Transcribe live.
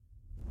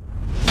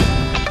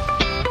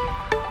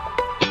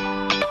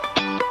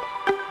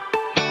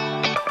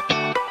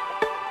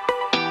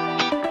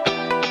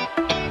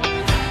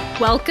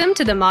Welcome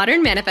to the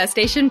Modern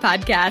Manifestation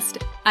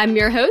Podcast. I'm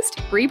your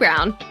host, Bree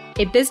Brown,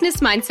 a business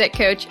mindset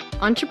coach,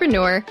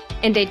 entrepreneur,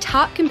 and a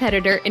top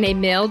competitor in a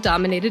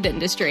male-dominated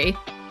industry.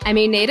 I'm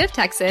a native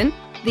Texan,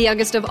 the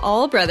youngest of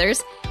all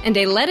brothers, and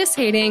a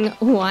lettuce-hating,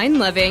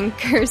 wine-loving,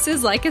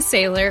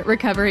 curses-like-a-sailor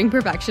recovering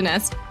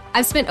perfectionist.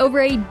 I've spent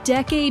over a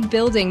decade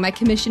building my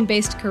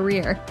commission-based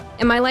career,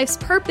 and my life's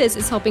purpose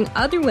is helping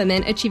other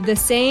women achieve the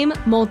same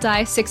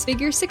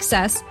multi-six-figure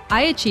success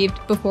I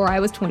achieved before I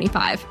was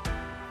 25.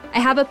 I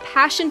have a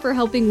passion for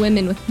helping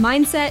women with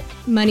mindset,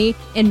 money,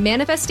 and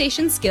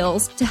manifestation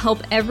skills to help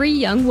every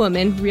young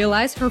woman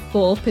realize her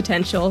full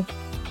potential.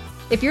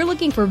 If you're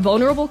looking for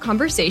vulnerable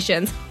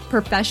conversations,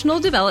 professional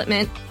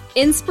development,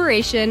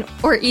 inspiration,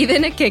 or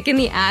even a kick in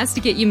the ass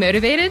to get you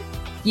motivated,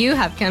 you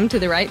have come to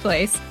the right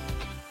place.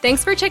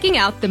 Thanks for checking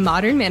out the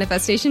Modern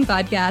Manifestation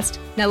Podcast.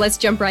 Now let's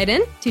jump right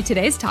in to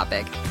today's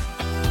topic.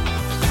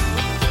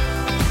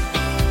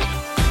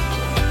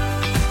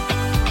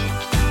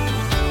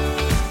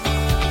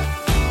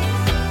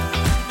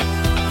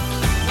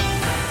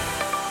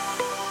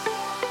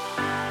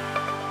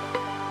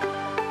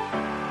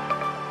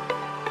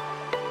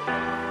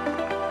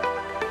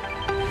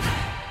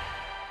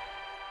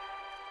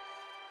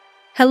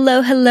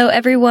 Hello,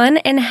 everyone,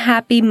 and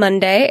happy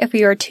Monday if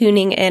you are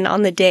tuning in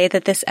on the day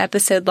that this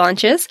episode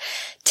launches.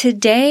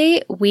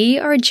 Today, we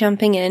are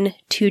jumping in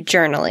to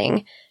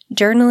journaling.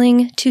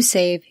 Journaling to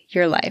save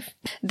your life.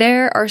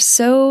 There are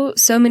so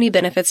many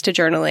benefits to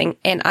journaling,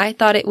 and I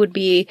thought it would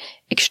be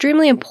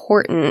extremely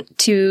important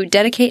to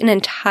dedicate an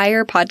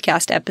entire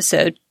podcast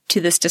episode to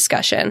this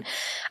discussion.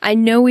 I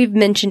know we've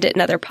mentioned it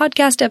in other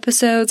podcast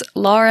episodes.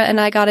 Laura and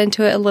I got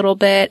into it a little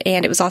bit,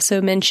 and it was also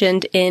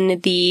mentioned in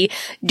the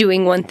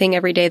Doing One Thing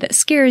Every Day That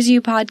Scares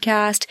You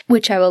podcast,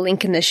 which I will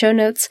link in the show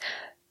notes.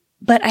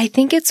 But I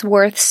think it's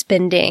worth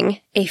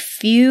spending a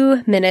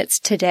few minutes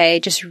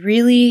today just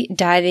really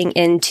diving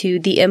into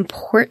the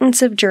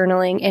importance of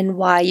journaling and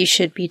why you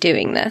should be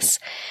doing this.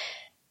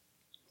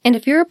 And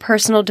if you're a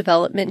personal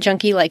development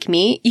junkie like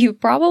me, you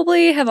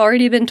probably have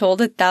already been told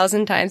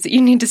 1,000 times that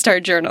you need to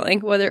start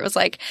journaling, whether it was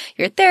like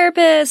your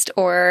therapist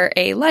or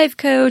a life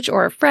coach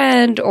or a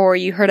friend, or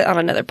you heard it on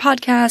another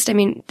podcast. I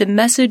mean, the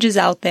message is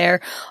out there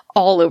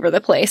all over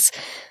the place.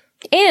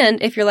 And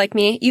if you're like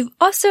me, you've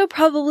also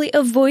probably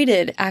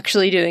avoided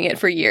actually doing it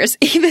for years,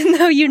 even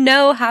though you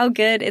know how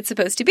good it's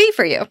supposed to be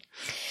for you.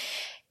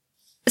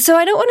 So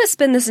I don't want to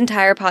spend this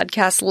entire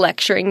podcast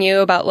lecturing you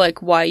about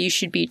like why you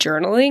should be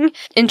journaling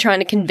and trying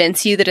to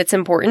convince you that it's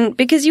important,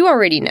 because you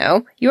already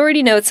know. You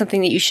already know it's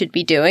something that you should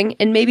be doing,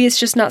 and maybe it's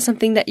just not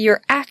something that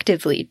you're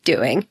actively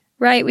doing,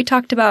 right? We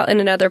talked about in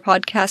another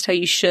podcast how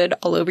you should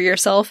all over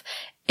yourself,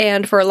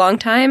 and for a long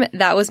time,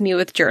 that was me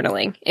with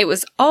journaling. It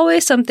was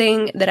always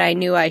something that I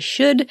knew I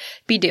should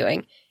be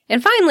doing.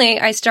 And finally,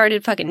 I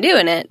started fucking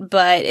doing it,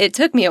 but it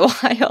took me a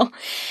while.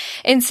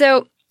 And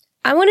so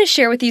I want to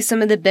share with you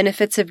some of the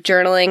benefits of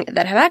journaling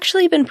that have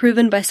actually been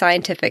proven by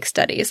scientific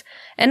studies.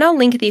 And I'll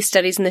link these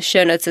studies in the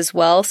show notes as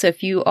well. So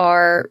if you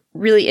are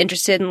really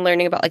interested in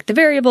learning about like the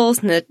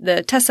variables and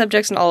the test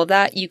subjects and all of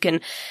that, you can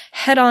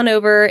head on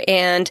over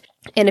and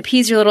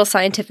appease your little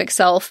scientific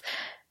self.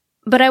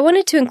 But I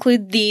wanted to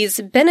include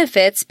these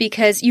benefits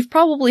because you've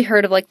probably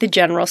heard of like the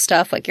general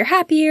stuff, like you're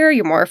happier,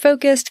 you're more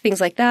focused, things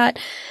like that.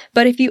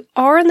 But if you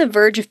are on the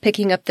verge of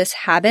picking up this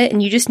habit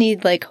and you just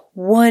need like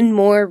one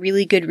more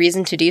really good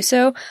reason to do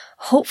so,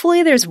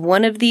 hopefully there's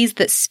one of these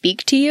that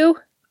speak to you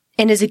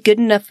and is a good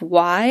enough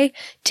why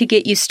to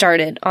get you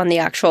started on the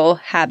actual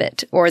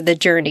habit or the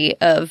journey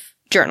of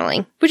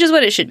journaling, which is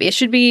what it should be. It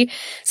should be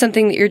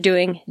something that you're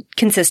doing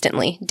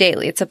consistently,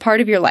 daily. It's a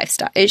part of your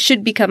lifestyle. It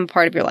should become a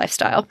part of your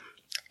lifestyle.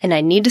 And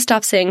I need to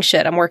stop saying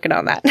shit. I'm working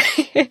on that.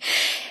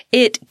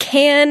 It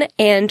can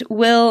and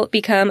will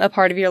become a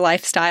part of your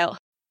lifestyle.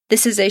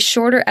 This is a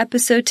shorter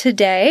episode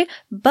today,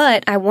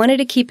 but I wanted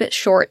to keep it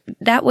short.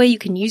 That way you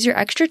can use your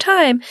extra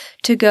time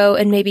to go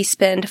and maybe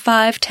spend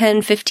 5,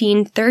 10,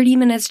 15, 30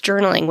 minutes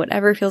journaling,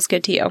 whatever feels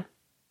good to you.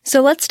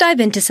 So let's dive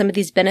into some of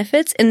these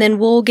benefits, and then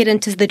we'll get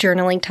into the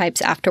journaling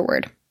types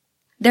afterward.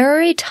 There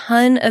are a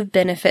ton of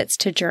benefits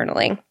to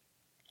journaling.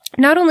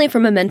 Not only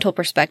from a mental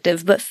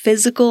perspective, but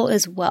physical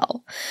as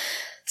well.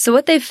 So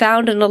what they've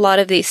found in a lot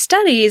of these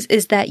studies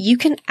is that you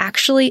can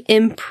actually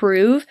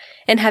improve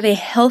and have a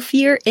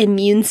healthier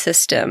immune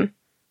system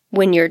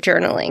when you're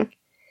journaling.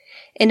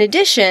 In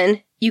addition,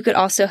 you could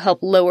also help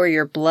lower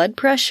your blood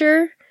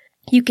pressure.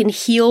 You can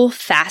heal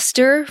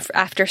faster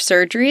after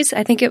surgeries.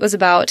 I think it was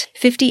about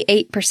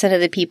 58% of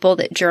the people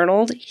that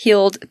journaled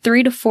healed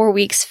 3 to 4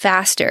 weeks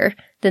faster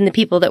than the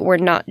people that were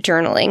not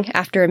journaling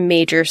after a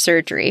major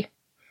surgery.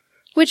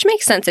 Which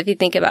makes sense if you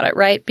think about it,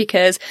 right?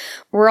 Because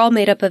we're all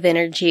made up of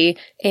energy,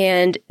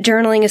 and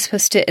journaling is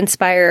supposed to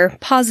inspire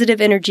positive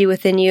energy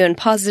within you and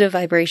positive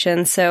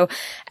vibrations. So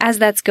as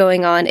that's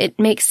going on, it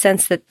makes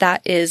sense that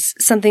that is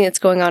something that's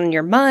going on in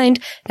your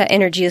mind. That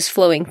energy is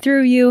flowing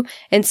through you.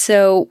 And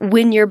so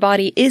when your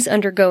body is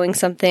undergoing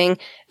something,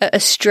 a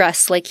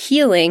stress like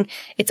healing,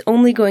 it's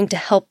only going to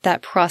help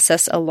that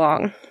process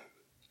along.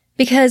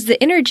 because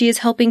the energy is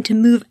helping to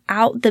move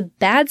out the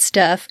bad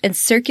stuff and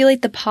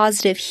circulate the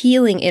positive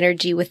healing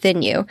energy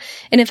within you.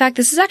 And in fact,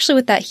 this is actually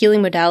what that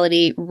healing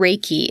modality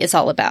Reiki is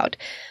all about.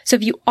 So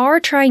if you are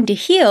trying to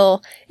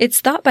heal, it's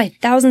thought by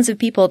thousands of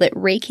people that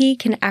Reiki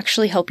can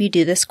actually help you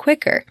do this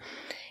quicker.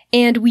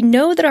 And we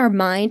know that our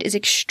mind is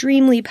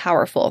extremely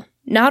powerful,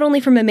 not only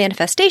from a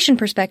manifestation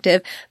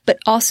perspective, but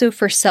also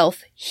for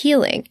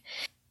self-healing.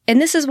 And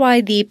this is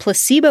why the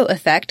placebo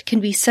effect can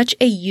be such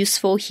a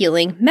useful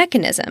healing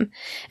mechanism.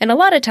 And a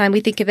lot of time we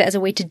think of it as a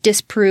way to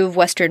disprove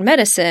Western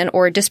medicine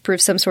or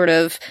disprove some sort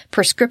of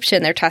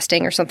prescription they're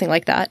testing or something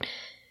like that.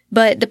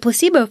 But the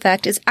placebo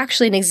effect is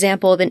actually an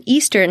example of an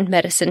Eastern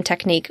medicine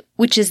technique,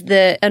 which is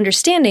the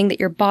understanding that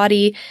your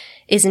body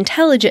is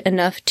intelligent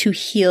enough to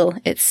heal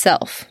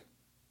itself.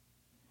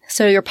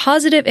 So your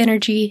positive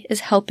energy is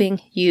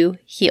helping you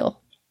heal.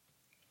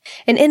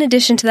 And in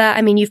addition to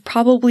that, you've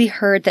probably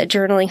heard that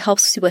journaling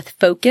helps with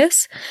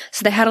focus.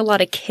 So they had a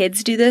lot of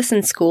kids do this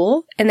in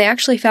school, and they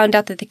actually found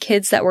out that the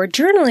kids that were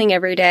journaling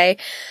every day,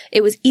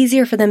 it was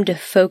easier for them to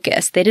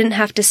focus. They didn't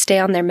have to stay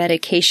on their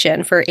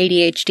medication for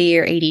ADHD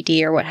or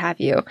ADD or what have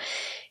you.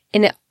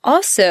 And it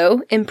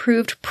also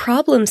improved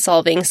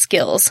problem-solving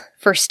skills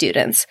for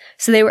students.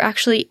 So they were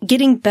actually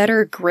getting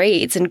better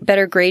grades and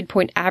better grade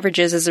point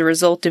averages as a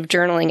result of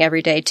journaling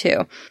every day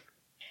too.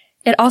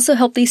 It also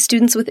helped these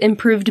students with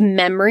improved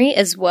memory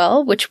as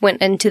well, which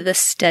went into the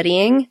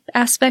studying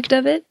aspect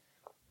of it.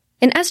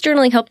 And as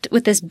journaling helped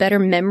with this better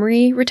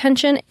memory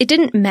retention, it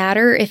didn't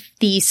matter if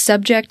the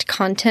subject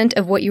content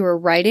of what you were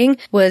writing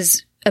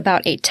was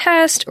about a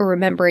test or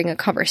remembering a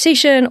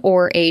conversation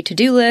or a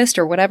to-do list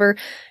or whatever.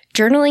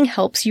 Journaling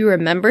helps you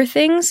remember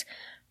things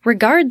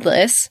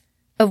regardless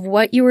of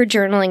what you were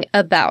journaling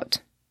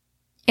about.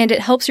 And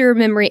it helps your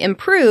memory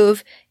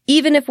improve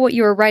even if what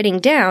you were writing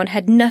down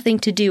had nothing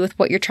to do with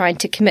what you're trying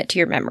to commit to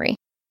your memory.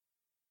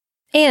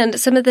 And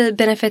some of the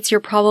benefits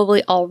you're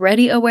probably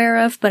already aware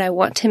of, but I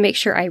want to make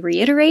sure I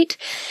reiterate,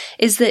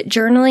 is that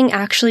journaling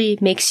actually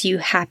makes you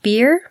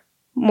happier,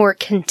 more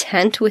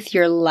content with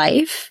your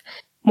life,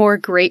 more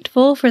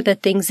grateful for the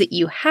things that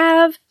you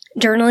have.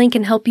 Journaling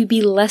can help you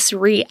be less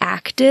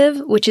reactive,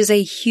 which is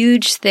a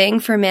huge thing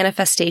for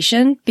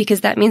manifestation,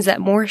 because that means that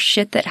more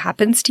shit that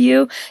happens to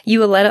you,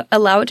 you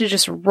allow it to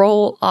just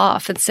roll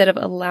off instead of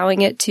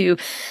allowing it to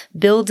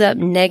build up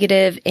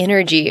negative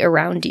energy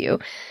around you.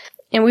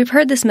 And we've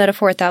heard this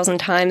metaphor 1,000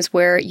 times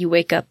where you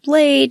wake up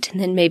late and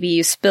then maybe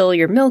you spill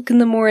your milk in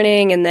the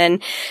morning and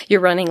then you're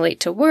running late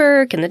to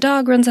work and the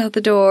dog runs out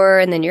the door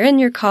and then you're in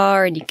your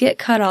car and you get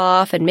cut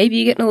off and maybe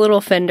you get in a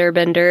little fender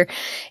bender.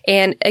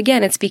 And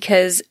again, it's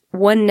because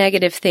one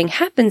negative thing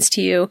happens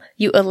to you,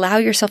 you allow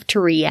yourself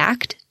to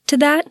react to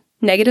that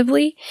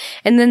negatively,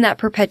 and then that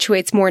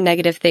perpetuates more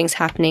negative things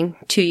happening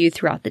to you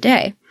throughout the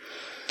day.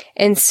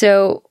 And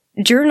so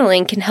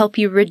journaling can help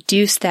you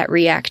reduce that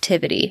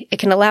reactivity. It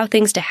can allow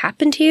things to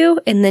happen to you,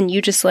 and then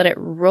you just let it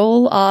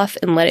roll off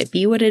and let it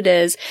be what it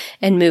is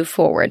and move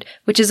forward,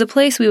 which is a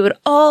place we would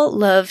all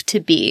love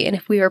to be. And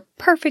if we were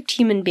perfect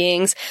human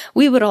beings,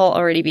 we would all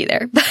already be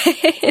there.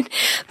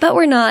 But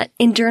we're not,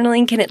 and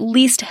journaling can at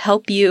least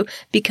help you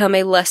become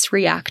a less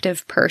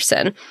reactive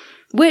person,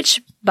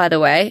 which, by the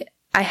way,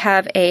 I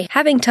have a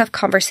Having Tough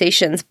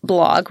Conversations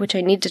blog, which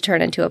I need to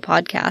turn into a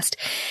podcast.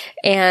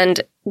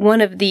 And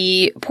one of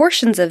the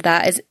portions of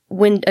that is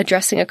when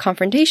addressing a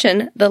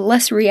confrontation, the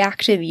less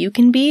reactive you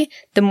can be,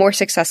 the more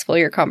successful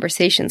your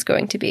conversation is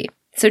going to be.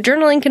 So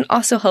journaling can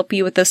also help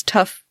you with those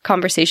tough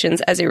conversations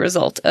as a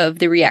result of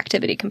the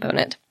reactivity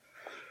component.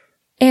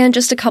 And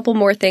just a couple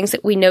more things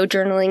that we know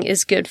journaling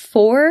is good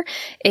for.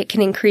 It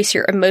can increase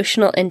your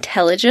emotional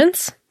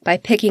intelligence by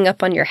picking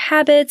up on your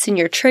habits and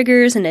your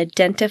triggers and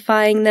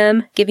identifying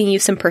them, giving you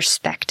some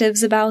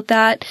perspectives about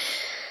that.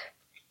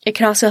 It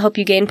can also help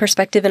you gain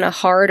perspective in a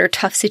hard or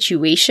tough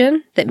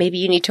situation that maybe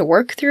you need to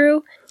work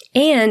through.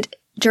 And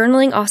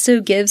journaling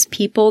also gives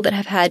people that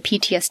have had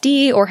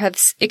PTSD or have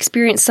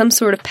experienced some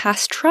sort of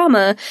past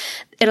trauma,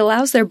 it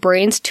allows their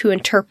brains to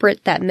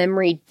interpret that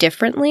memory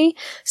differently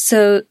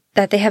so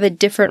that they have a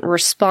different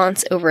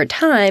response over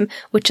time,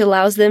 which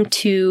allows them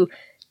to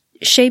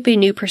shape a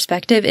new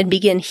perspective and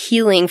begin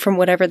healing from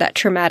whatever that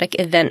traumatic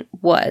event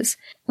was,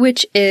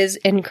 which is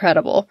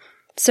incredible.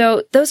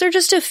 So those are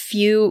just a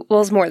few,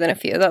 well, it's more than a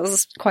few. That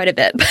was quite a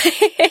bit.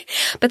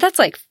 But that's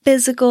like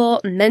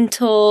physical,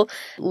 mental,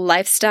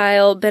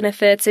 lifestyle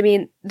benefits.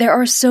 There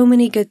are so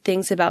many good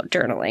things about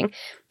journaling.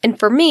 And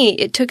for me,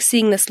 it took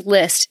seeing this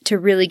list to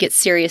really get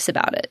serious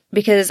about it,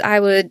 because I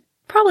would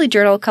probably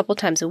journal a couple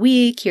times a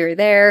week, here or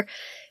there.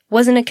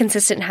 Wasn't a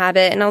consistent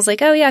habit. And I was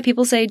like, oh yeah,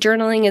 people say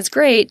journaling is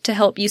great to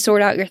help you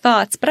sort out your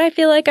thoughts, but I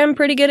feel like I'm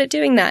pretty good at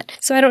doing that,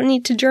 so I don't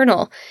need to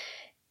journal.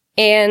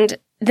 And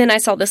then I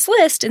saw this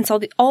list and saw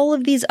all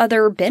of these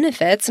other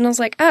benefits, and I was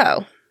like,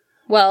 oh,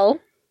 well,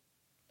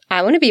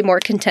 I want to be more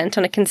content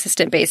on a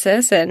consistent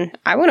basis, and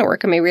I want to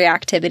work on my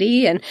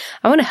reactivity, and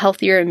I want a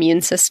healthier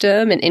immune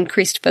system and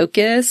increased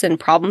focus and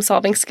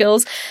problem-solving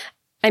skills.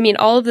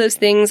 All of those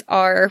things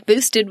are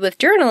boosted with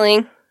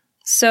journaling,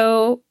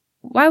 so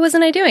why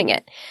wasn't I doing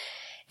it?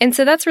 And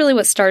so that's really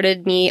what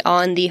started me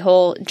on the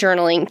whole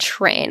journaling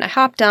train. I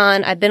hopped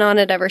on, I've been on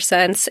it ever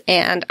since,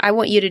 and I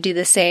want you to do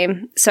the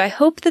same. So I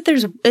hope that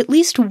there's at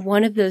least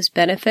one of those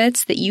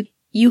benefits that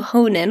you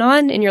hone in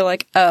on and you're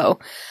like, oh,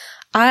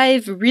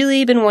 I've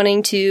really been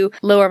wanting to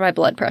lower my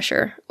blood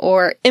pressure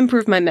or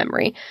improve my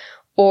memory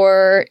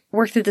or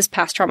work through this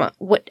past trauma.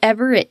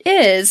 Whatever it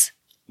is,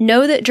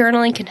 know that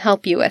journaling can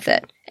help you with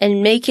it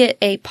and make it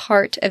a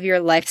part of your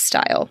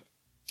lifestyle.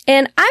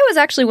 And I was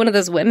actually one of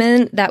those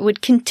women that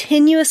would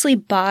continuously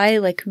buy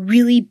like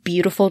really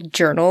beautiful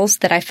journals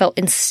that I felt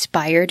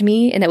inspired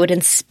me and that would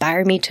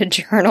inspire me to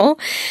journal.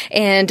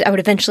 And I would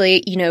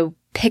eventually,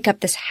 pick up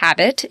this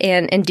habit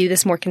and do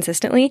this more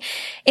consistently.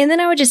 And then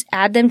I would just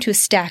add them to a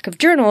stack of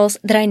journals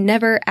that I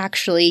never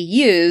actually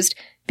used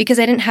because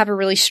I didn't have a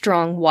really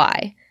strong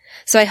why.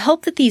 So I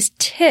hope that these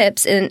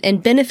tips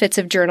and benefits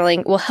of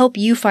journaling will help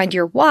you find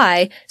your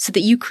why so that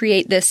you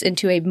create this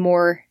into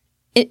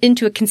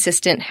a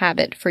consistent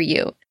habit for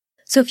you.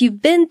 So if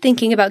you've been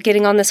thinking about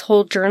getting on this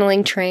whole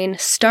journaling train,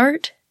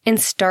 start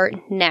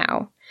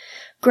now.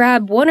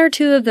 Grab one or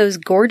two of those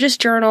gorgeous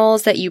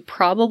journals that you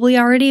probably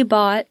already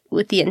bought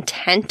with the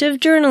intent of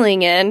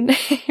journaling in,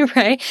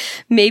 right?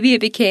 Maybe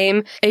it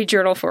became a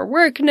journal for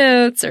work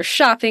notes or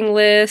shopping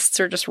lists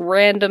or just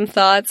random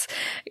thoughts.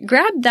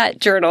 Grab that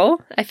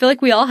journal. I feel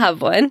like we all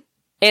have one,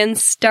 and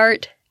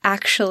start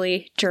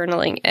actually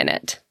journaling in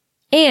it.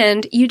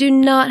 And you do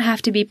not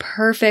have to be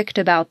perfect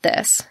about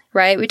this,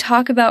 right? We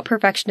talk about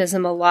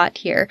perfectionism a lot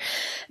here,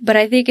 but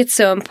I think it's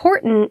so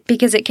important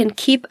because it can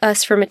keep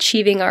us from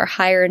achieving our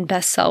higher and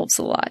best selves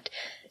a lot.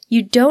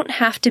 You don't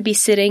have to be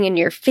sitting in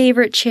your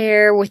favorite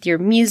chair with your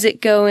music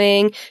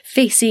going,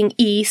 facing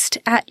east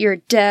at your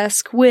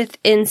desk with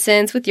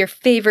incense, with your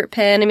favorite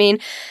pen. I mean,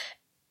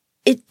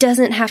 it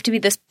doesn't have to be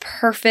this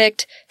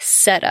perfect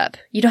setup.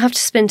 You don't have to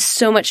spend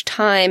so much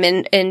time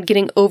and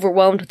getting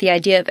overwhelmed with the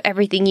idea of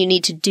everything you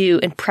need to do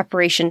in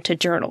preparation to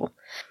journal.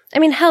 I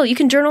mean, hell, you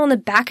can journal on the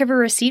back of a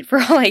receipt for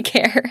all I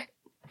care.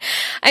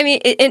 I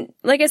mean,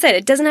 like I said,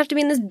 it doesn't have to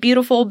be in this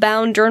beautiful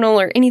bound journal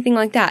or anything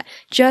like that.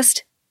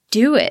 Just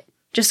do it.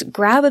 Just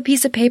grab a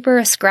piece of paper,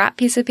 a scrap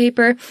piece of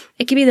paper.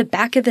 It could be the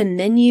back of the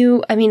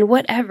menu. I mean,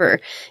 whatever.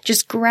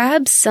 Just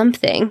grab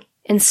something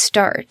and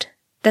start.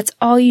 That's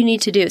all you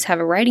need to do is have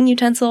a writing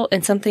utensil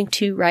and something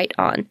to write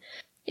on.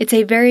 It's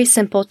a very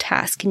simple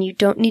task and you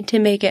don't need to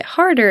make it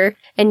harder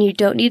and you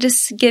don't need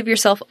to give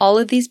yourself all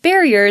of these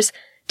barriers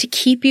to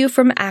keep you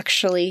from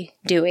actually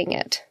doing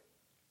it.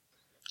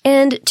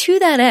 And to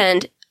that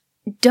end,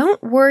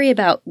 don't worry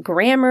about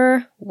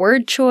grammar,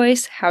 word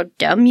choice, how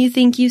dumb you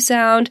think you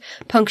sound,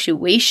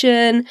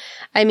 punctuation.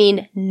 I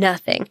mean,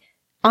 nothing.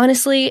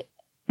 Honestly,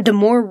 the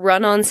more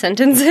run-on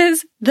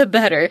sentences, the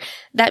better.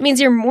 That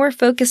means you're more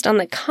focused on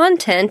the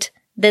content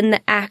than the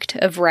act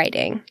of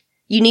writing.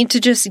 You need to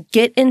just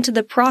get into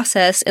the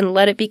process and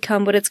let it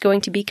become what it's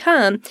going to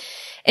become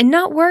and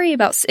not worry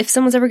about if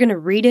someone's ever going to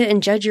read it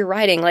and judge your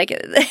writing. Like,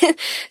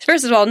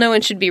 first of all, no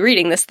one should be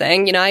reading this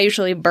thing. I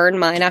usually burn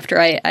mine after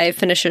I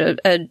finish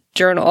a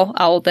journal.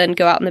 I'll then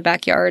go out in the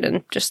backyard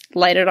and just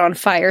light it on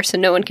fire so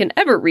no one can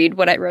ever read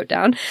what I wrote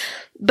down.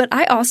 But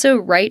I also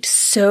write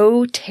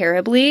so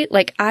terribly,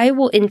 like I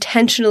will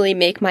intentionally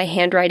make my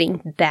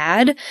handwriting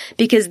bad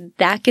because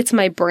that gets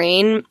my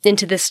brain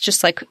into this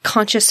just like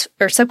conscious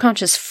or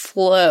subconscious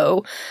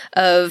flow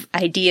of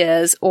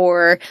ideas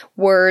or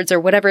words or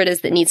whatever it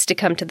is that needs to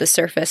come to the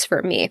surface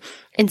for me.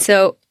 And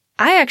so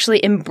I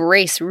actually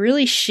embrace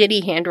really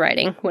shitty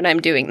handwriting when I'm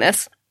doing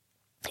this.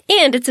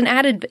 And it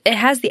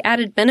has the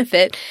added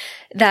benefit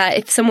that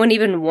if someone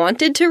even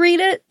wanted to read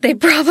it, they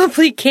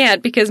probably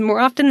can't because more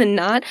often than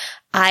not,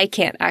 I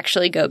can't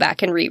actually go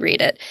back and reread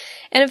it.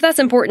 And if that's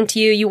important to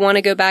you, you want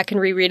to go back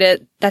and reread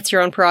it, that's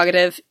your own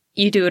prerogative.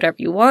 You do whatever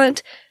you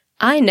want.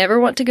 I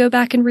never want to go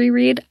back and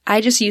reread. I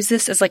just use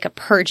this as like a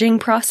purging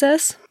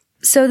process.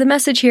 So the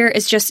message here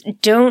is just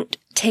don't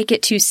take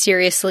it too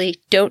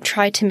seriously. Don't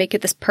try to make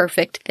it this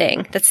perfect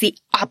thing. That's the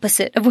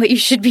opposite of what you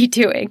should be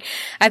doing.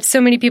 I have so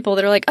many people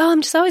that are like, oh,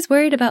 I'm just always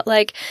worried about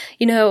like,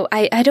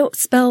 I don't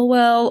spell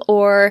well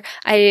or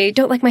I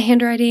don't like my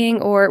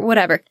handwriting or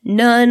whatever.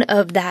 None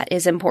of that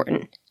is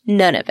important.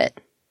 None of it.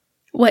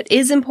 What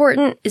is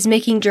important is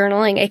making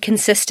journaling a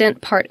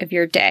consistent part of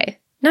your day.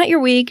 Not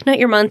your week, not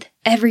your month,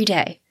 every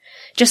day.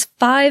 Just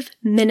 5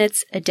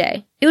 minutes a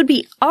day. It would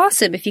be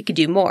awesome if you could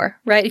do more,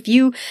 right? If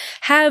you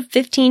have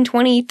 15,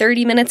 20,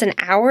 30 minutes, an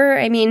hour,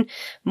 I mean,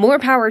 more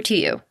power to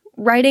you.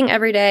 Writing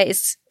every day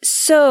is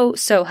so,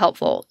 so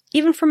helpful,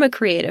 even from a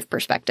creative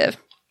perspective.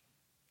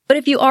 But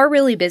if you are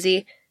really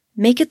busy,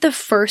 make it the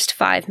first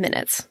 5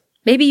 minutes.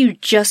 Maybe you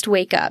just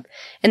wake up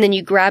and then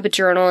you grab a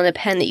journal and a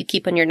pen that you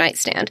keep on your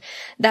nightstand.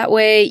 That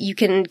way you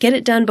can get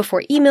it done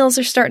before emails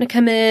are starting to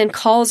come in,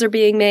 calls are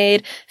being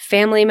made,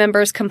 family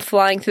members come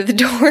flying through the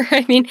door.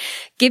 I mean,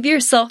 give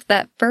yourself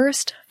that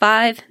first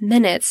 5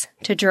 minutes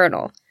to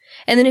journal.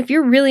 And then if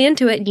you're really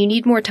into it and you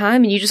need more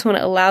time and you just want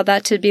to allow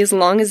that to be as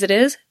long as it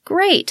is,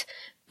 great.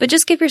 But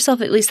just give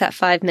yourself at least that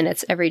 5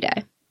 minutes every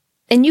day.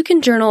 And you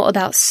can journal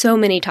about so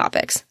many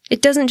topics.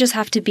 It doesn't just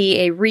have to be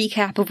a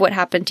recap of what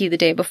happened to you the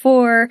day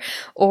before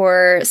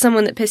or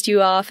someone that pissed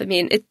you off. I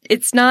mean,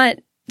 it's not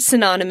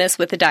synonymous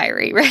with a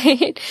diary,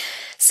 right?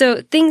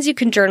 So things you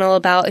can journal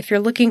about if you're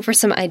looking for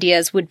some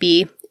ideas would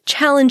be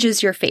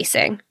challenges you're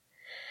facing.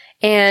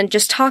 And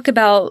just talk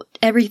about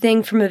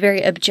everything from a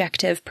very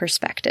objective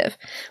perspective.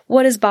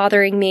 What is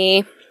bothering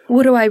me?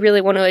 What do I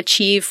really want to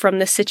achieve from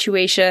this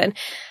situation?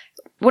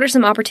 What are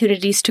some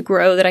opportunities to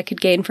grow that I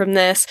could gain from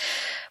this?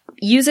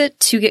 Use it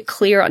to get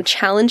clear on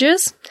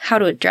challenges, how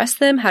to address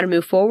them, how to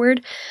move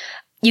forward.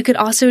 You could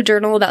also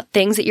journal about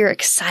things that you're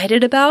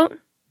excited about.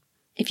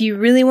 If you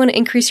really want to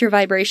increase your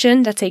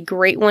vibration, that's a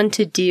great one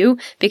to do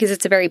because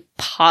it's a very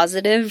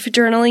positive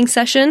journaling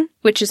session,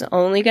 which is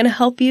only going to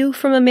help you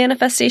from a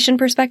manifestation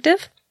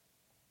perspective.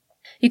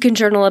 You can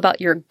journal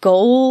about your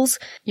goals,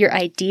 your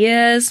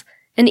ideas,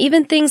 and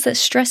even things that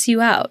stress you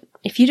out.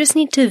 If you just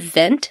need to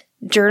vent,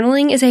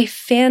 journaling is a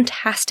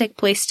fantastic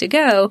place to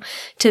go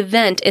to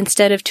vent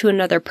instead of to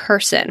another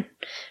person.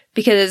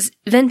 Because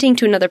venting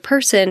to another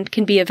person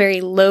can be a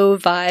very low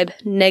vibe,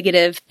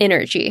 negative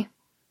energy.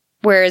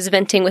 Whereas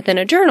venting within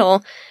a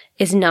journal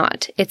is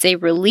not. It's a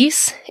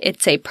release.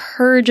 It's a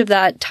purge of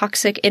that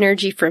toxic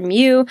energy from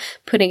you,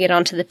 putting it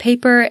onto the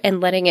paper and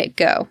letting it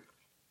go.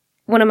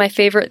 One of my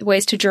favorite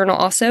ways to journal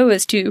also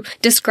is to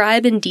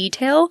describe in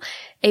detail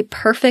a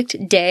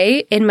perfect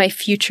day in my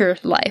future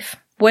life.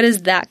 What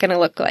is that going to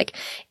look like?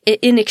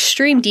 In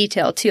extreme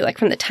detail too, like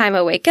from the time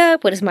I wake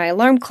up, what does my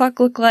alarm clock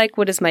look like?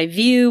 What is my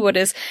view? What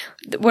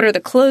are the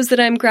clothes that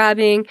I'm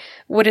grabbing?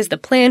 What is the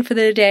plan for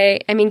the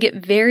day? I mean, get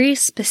very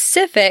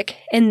specific,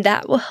 and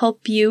that will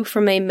help you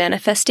from a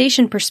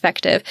manifestation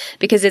perspective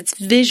because it's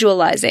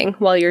visualizing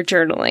while you're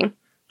journaling,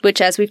 which,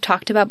 as we've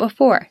talked about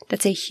before,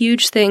 that's a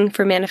huge thing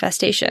for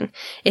manifestation,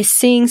 is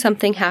seeing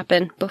something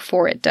happen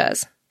before it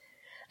does.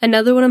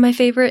 Another one of my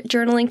favorite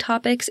journaling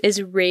topics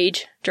is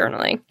rage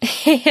journaling.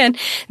 And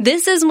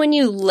this is when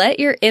you let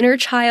your inner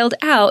child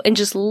out and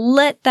just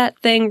let that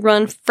thing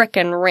run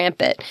frickin'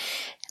 rampant.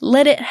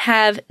 Let it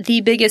have the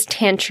biggest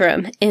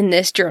tantrum in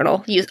this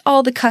journal. Use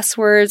all the cuss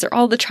words or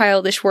all the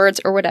childish words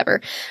or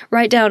whatever.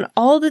 Write down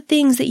all the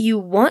things that you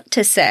want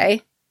to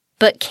say,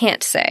 but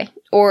can't say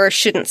or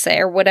shouldn't say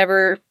or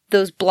whatever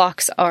those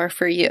blocks are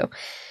for you.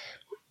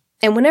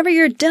 And whenever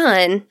you're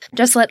done,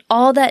 just let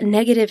all that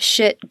negative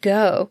shit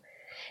go.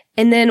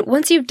 And then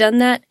once you've done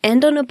that,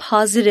 end on a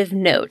positive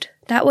note.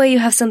 That way you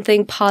have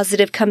something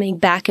positive coming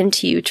back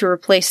into you to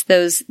replace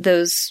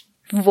those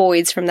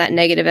voids from that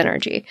negative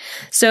energy.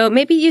 So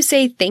maybe you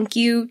say thank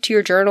you to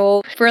your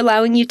journal for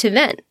allowing you to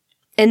vent.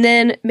 And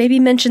then maybe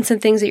mention some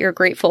things that you're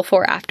grateful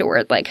for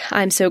afterward. Like,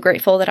 I'm so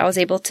grateful that I was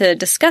able to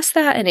discuss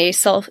that in a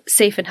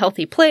safe and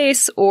healthy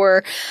place.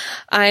 Or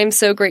I'm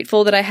so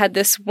grateful that I had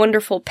this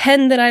wonderful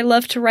pen that I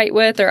love to write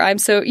with. Or I'm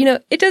so,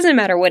 it doesn't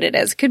matter what it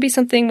is. It could be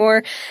something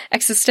more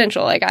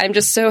existential. Like, I'm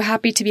just so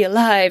happy to be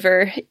alive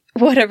or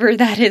whatever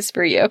that is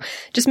for you.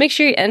 Just make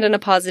sure you end on a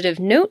positive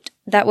note.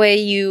 That way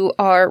you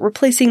are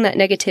replacing that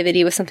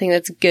negativity with something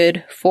that's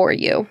good for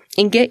you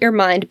and get your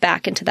mind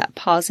back into that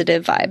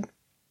positive vibe.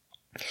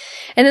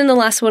 And then the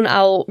last one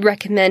I'll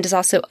recommend is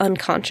also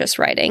unconscious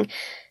writing.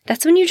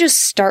 That's when you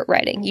just start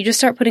writing. You just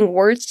start putting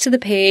words to the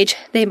page.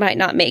 They might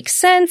not make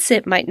sense.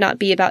 It might not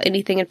be about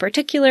anything in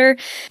particular.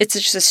 It's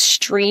just a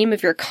stream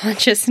of your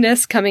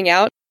consciousness coming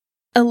out.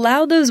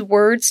 Allow those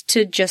words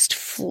to just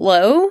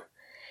flow.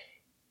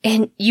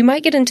 And you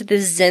might get into the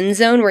Zen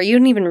zone where you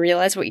don't even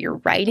realize what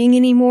you're writing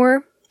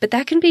anymore. But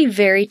that can be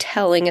very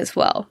telling as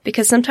well,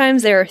 because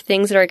sometimes there are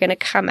things that are going to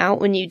come out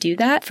when you do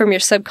that from your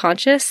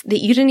subconscious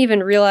that you didn't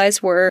even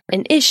realize were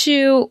an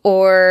issue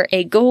or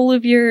a goal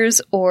of yours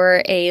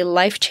or a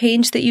life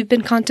change that you've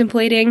been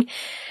contemplating.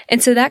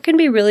 And so that can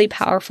be really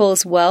powerful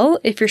as well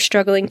if you're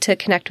struggling to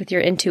connect with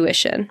your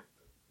intuition.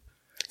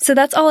 So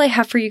that's all I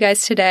have for you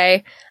guys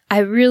today. I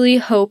really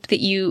hope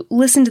that you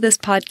listen to this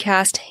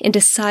podcast and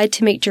decide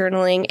to make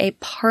journaling a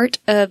part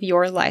of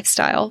your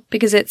lifestyle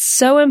because it's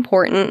so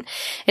important.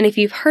 And if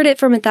you've heard it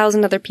from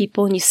 1,000 other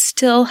people and you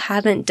still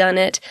haven't done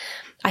it,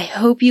 I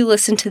hope you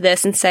listen to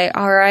this and say,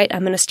 all right,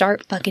 I'm going to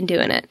start fucking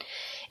doing it.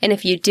 And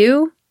if you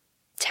do,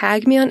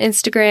 tag me on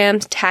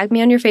Instagram, tag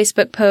me on your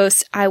Facebook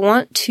posts. I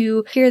want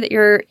to hear that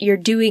you're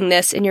doing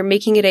this and you're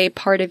making it a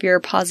part of your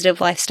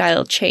positive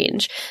lifestyle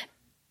change.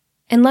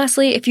 And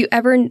lastly, if you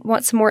ever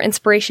want some more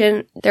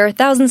inspiration, there are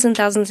thousands and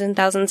thousands and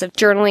thousands of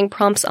journaling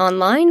prompts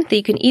online that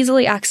you can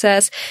easily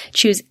access.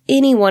 Choose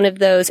any one of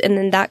those, and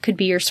then that could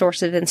be your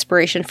source of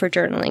inspiration for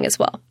journaling as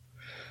well.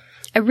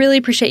 I really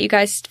appreciate you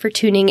guys for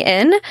tuning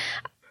in.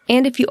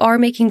 And if you are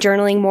making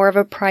journaling more of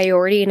a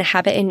priority and a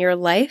habit in your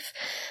life,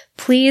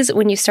 please,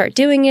 when you start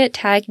doing it,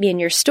 tag me in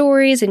your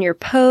stories and your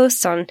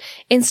posts on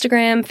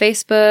Instagram,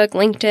 Facebook,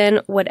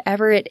 LinkedIn,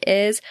 whatever it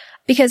is.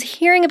 Because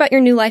hearing about your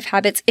new life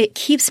habits, it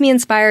keeps me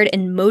inspired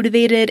and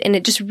motivated, and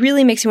it just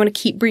really makes me want to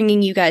keep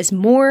bringing you guys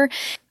more.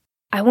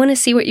 I want to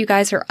see what you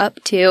guys are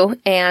up to,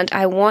 and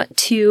I want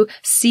to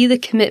see the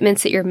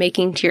commitments that you're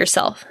making to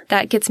yourself.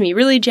 That gets me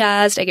really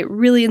jazzed. I get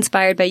really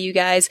inspired by you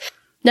guys.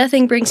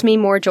 Nothing brings me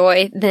more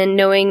joy than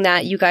knowing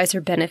that you guys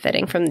are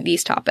benefiting from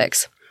these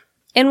topics.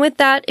 And with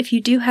that, if you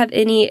do have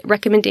any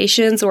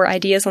recommendations or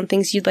ideas on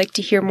things you'd like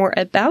to hear more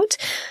about,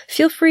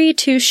 feel free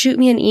to shoot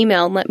me an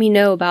email and let me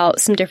know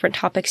about some different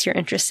topics you're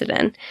interested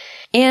in.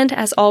 And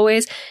as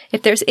always,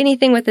 if there's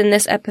anything within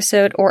this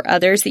episode or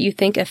others that you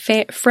think a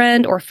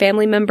friend or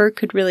family member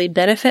could really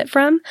benefit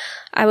from,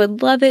 I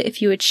would love it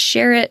if you would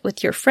share it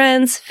with your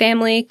friends,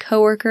 family,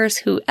 coworkers,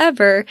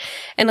 whoever,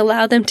 and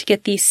allow them to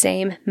get these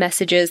same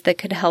messages that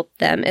could help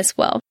them as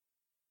well.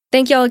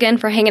 Thank y'all again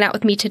for hanging out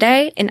with me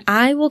today, and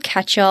I will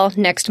catch y'all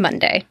next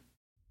Monday.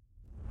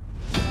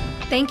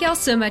 Thank y'all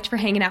so much for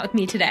hanging out with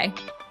me today.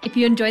 If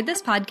you enjoyed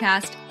this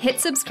podcast, hit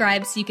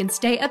subscribe so you can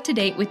stay up to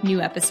date with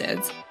new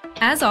episodes.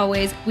 As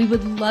always, we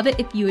would love it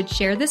if you would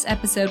share this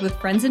episode with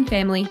friends and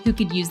family who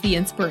could use the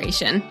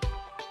inspiration.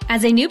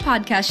 As a new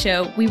podcast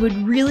show, we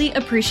would really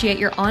appreciate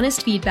your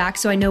honest feedback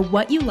so I know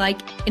what you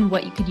like and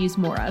what you could use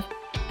more of.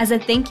 As a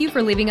thank you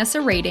for leaving us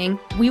a rating,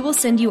 we will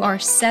send you our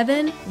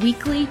 7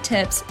 weekly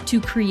tips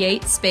to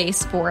create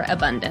space for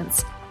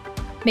abundance.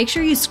 Make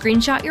sure you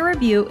screenshot your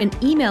review and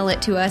email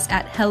it to us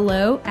at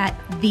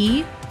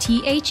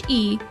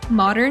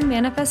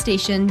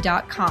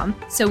hello@themodernmanifestation.com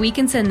so we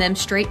can send them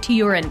straight to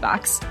your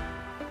inbox.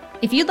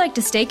 If you'd like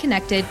to stay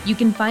connected, you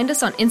can find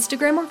us on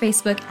Instagram or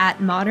Facebook at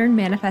Modern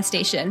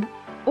Manifestation,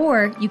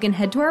 or you can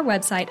head to our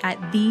website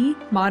at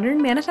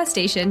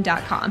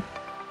themodernmanifestation.com.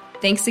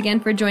 Thanks again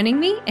for joining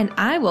me, and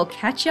I will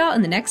catch y'all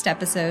in the next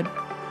episode.